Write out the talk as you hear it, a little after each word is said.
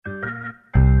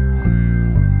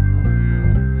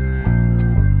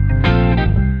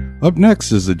Up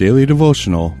next is the Daily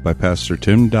Devotional by Pastor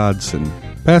Tim Dodson,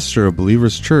 pastor of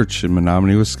Believers Church in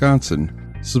Menominee,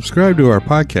 Wisconsin. Subscribe to our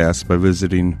podcast by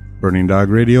visiting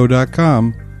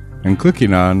BurningDogRadio.com and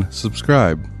clicking on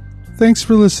subscribe. Thanks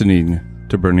for listening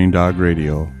to Burning Dog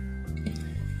Radio.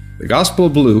 The Gospel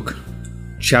of Luke,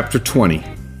 chapter 20.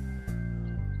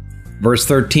 Verse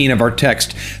 13 of our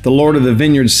text, the Lord of the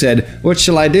vineyard said, "What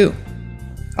shall I do?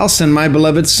 I'll send my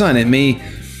beloved son. It may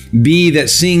be that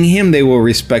seeing him they will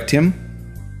respect him."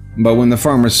 But when the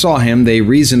farmers saw him, they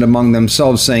reasoned among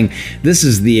themselves, saying, "This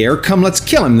is the heir. Come, let's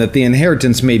kill him, that the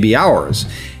inheritance may be ours."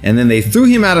 And then they threw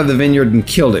him out of the vineyard and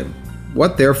killed him.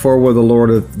 What therefore will the Lord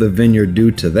of the vineyard do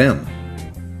to them?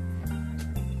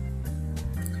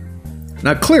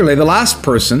 Now clearly the last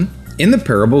person in the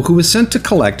parable who was sent to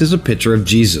collect is a picture of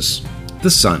Jesus,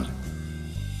 the Son.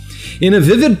 In a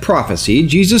vivid prophecy,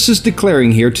 Jesus is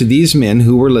declaring here to these men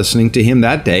who were listening to him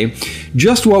that day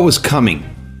just what was coming.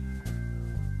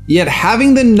 Yet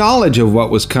having the knowledge of what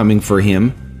was coming for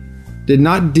him did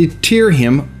not deter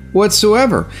him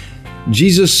whatsoever.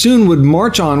 Jesus soon would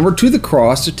march onward to the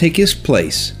cross to take his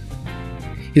place.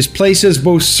 His place as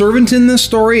both servant in this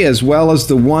story as well as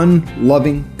the one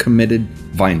loving, committed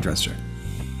vine dresser.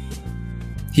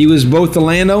 He was both the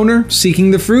landowner seeking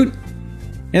the fruit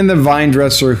and the vine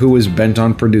dresser who was bent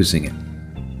on producing it.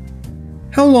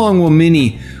 How long will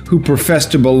many who profess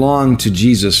to belong to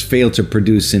Jesus fail to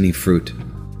produce any fruit?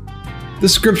 The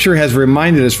scripture has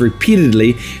reminded us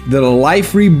repeatedly that a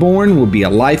life reborn will be a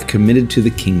life committed to the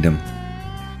kingdom.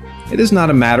 It is not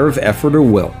a matter of effort or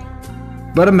will,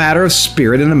 but a matter of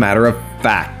spirit and a matter of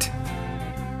fact.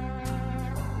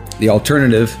 The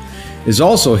alternative is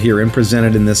also herein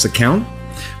presented in this account.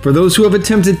 For those who have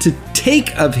attempted to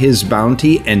take of his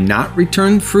bounty and not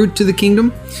return fruit to the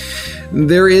kingdom,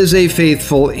 there is a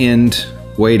faithful end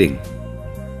waiting.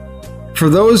 For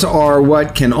those are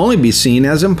what can only be seen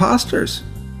as impostors.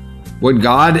 What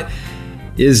God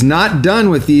is not done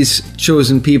with these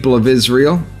chosen people of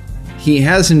Israel, he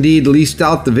has indeed leased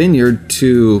out the vineyard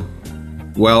to,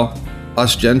 well,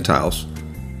 us Gentiles.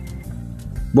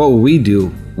 What will we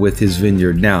do with his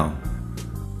vineyard now?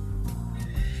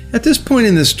 At this point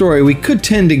in the story, we could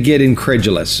tend to get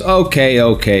incredulous.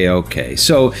 Okay.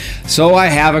 So I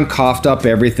haven't coughed up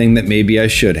everything that maybe I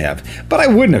should have. But I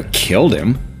wouldn't have killed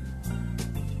him.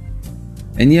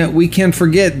 And yet we can't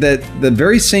forget that the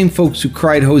very same folks who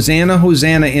cried, "Hosanna,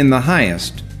 Hosanna in the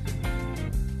highest,"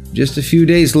 just a few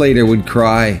days later would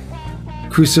cry,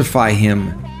 "Crucify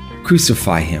him,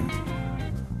 crucify him."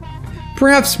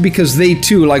 Perhaps because they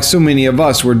too, like so many of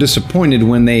us, were disappointed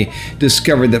when they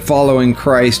discovered that following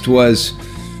Christ was,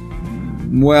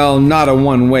 well, not a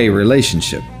one-way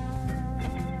relationship.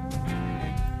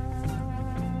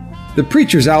 The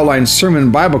Preacher's Outline Sermon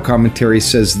Bible Commentary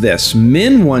says this: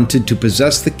 men wanted to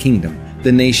possess the kingdom,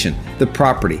 the nation, the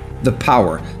property, the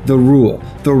power, the rule,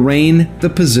 the reign, the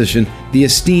position, the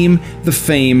esteem, the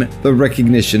fame, the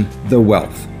recognition, the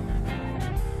wealth.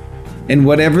 And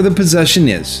whatever the possession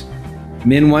is,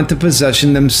 men want the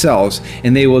possession themselves,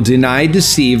 and they will deny,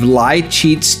 deceive, lie,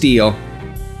 cheat, steal,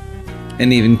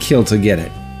 and even kill to get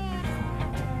it.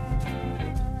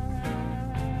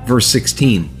 Verse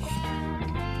 16.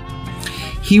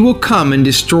 He will come and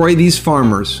destroy these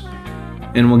farmers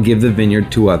and will give the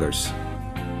vineyard to others.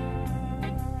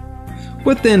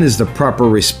 What then is the proper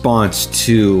response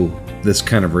to this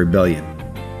kind of rebellion?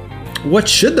 What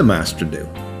should the master do?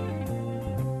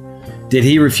 Did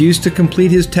he refuse to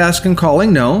complete his task and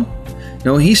calling? No,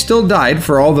 he still died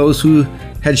for all those who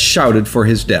had shouted for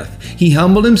his death. He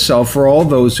humbled himself for all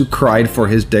those who cried for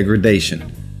his degradation.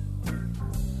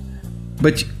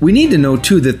 But we need to know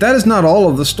too that is not all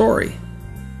of the story.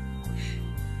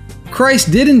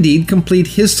 Christ did indeed complete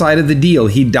his side of the deal.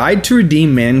 He died to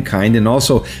redeem mankind and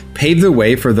also pave the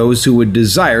way for those who would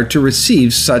desire to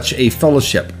receive such a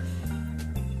fellowship.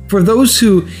 For those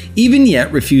who even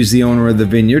yet refuse the owner of the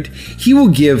vineyard, he will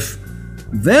give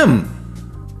them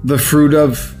the fruit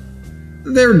of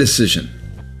their decision.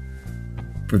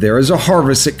 For there is a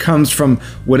harvest that comes from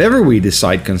whatever we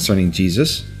decide concerning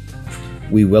Jesus.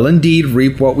 We will indeed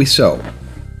reap what we sow,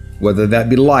 whether that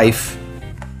be life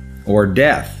or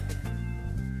death.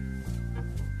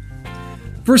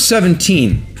 Verse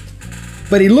 17,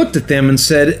 but he looked at them and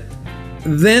said,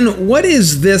 "Then what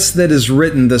is this that is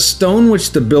written? The stone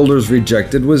which the builders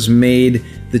rejected was made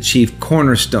the chief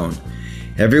cornerstone.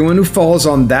 Everyone who falls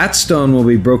on that stone will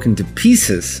be broken to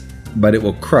pieces, but it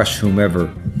will crush whomever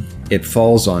it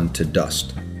falls on to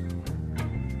dust."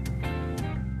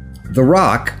 The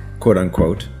rock, quote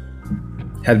unquote,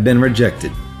 had been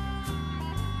rejected.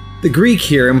 The Greek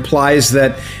here implies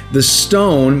that the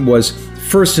stone was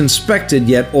first inspected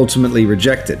yet ultimately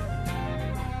rejected.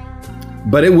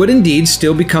 But it would indeed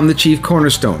still become the chief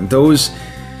cornerstone. Those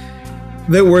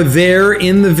that were there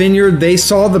in the vineyard, they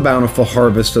saw the bountiful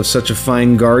harvest of such a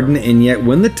fine garden, and yet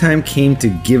when the time came to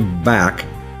give back,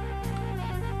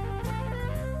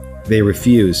 they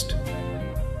refused.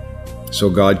 So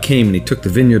God came and He took the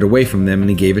vineyard away from them and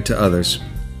He gave it to others.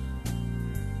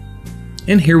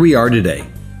 And here we are today,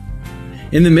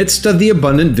 in the midst of the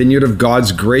abundant vineyard of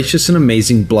God's gracious and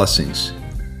amazing blessings.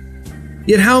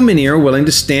 Yet how many are willing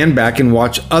to stand back and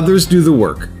watch others do the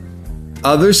work?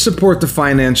 Others support the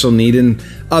financial need, and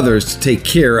others to take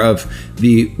care of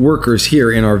the workers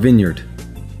here in our vineyard.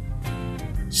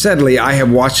 Sadly, I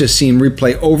have watched this scene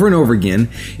replay over and over again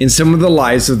in some of the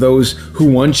lives of those who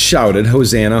once shouted,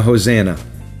 "Hosanna, Hosanna."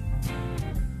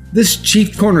 This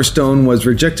chief cornerstone was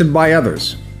rejected by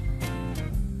others.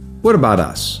 What about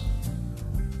us?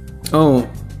 Oh,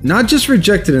 not just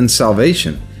rejected in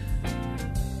salvation,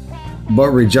 but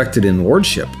rejected in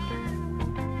lordship.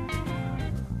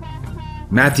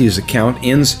 Matthew's account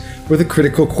ends with a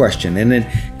critical question, and it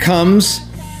comes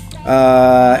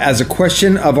as a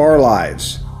question of our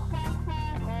lives.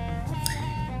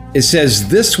 It says,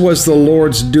 "This was the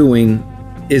Lord's doing.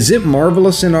 Is it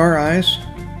marvelous in our eyes?"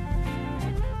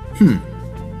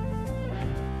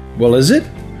 Well, is it?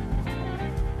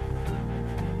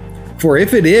 For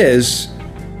if it is,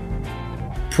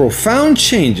 profound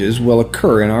changes will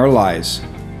occur in our lives,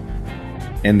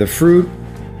 and the fruit,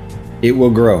 it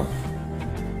will grow.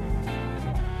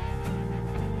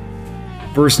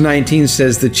 Verse 19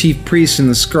 says, "The chief priests and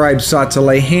the scribes sought to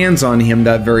lay hands on him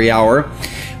that very hour,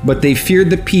 but they feared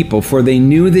the people, for they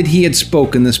knew that he had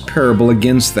spoken this parable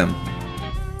against them."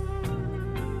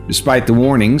 Despite the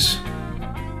warnings,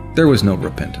 there was no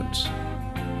repentance.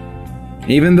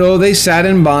 Even though they sat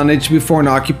in bondage before an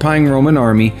occupying Roman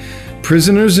army,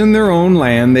 prisoners in their own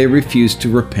land, they refused to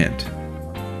repent.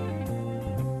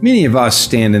 Many of us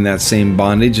stand in that same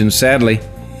bondage, and sadly,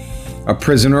 a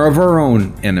prisoner of our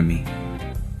own enemy.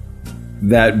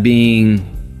 That being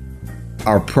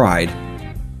our pride.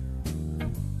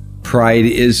 Pride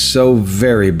is so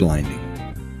very blinding.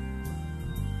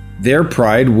 Their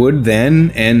pride would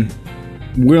then, and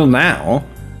will now,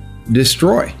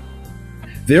 destroy.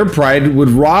 Their pride would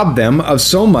rob them of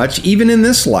so much, even in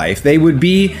this life. They would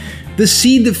be the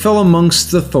seed that fell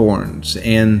amongst the thorns,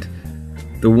 and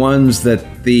the ones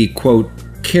that the, quote,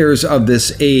 cares of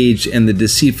this age and the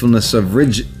deceitfulness of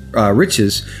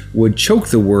riches would choke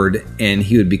the word, and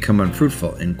he would become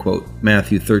unfruitful, end quote.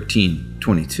 Matthew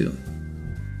 13:22.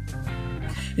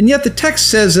 And yet the text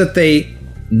says that they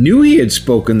knew he had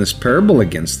spoken this parable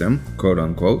against them, quote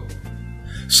unquote.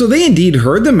 So they indeed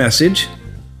heard the message.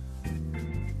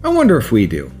 I wonder if we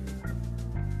do.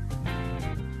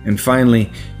 And finally,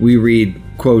 we read,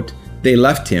 quote, "They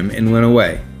left him and went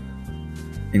away,"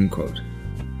 end quote.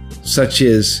 Such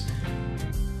is,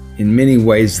 in many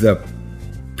ways, the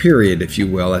period, if you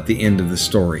will, at the end of the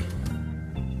story.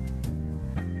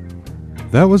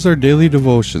 That was our daily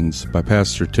devotions by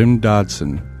Pastor Tim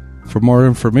Dodson. For more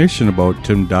information about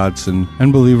Tim Dodson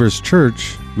and Believers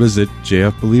Church, visit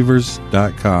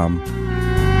jfbelievers.com.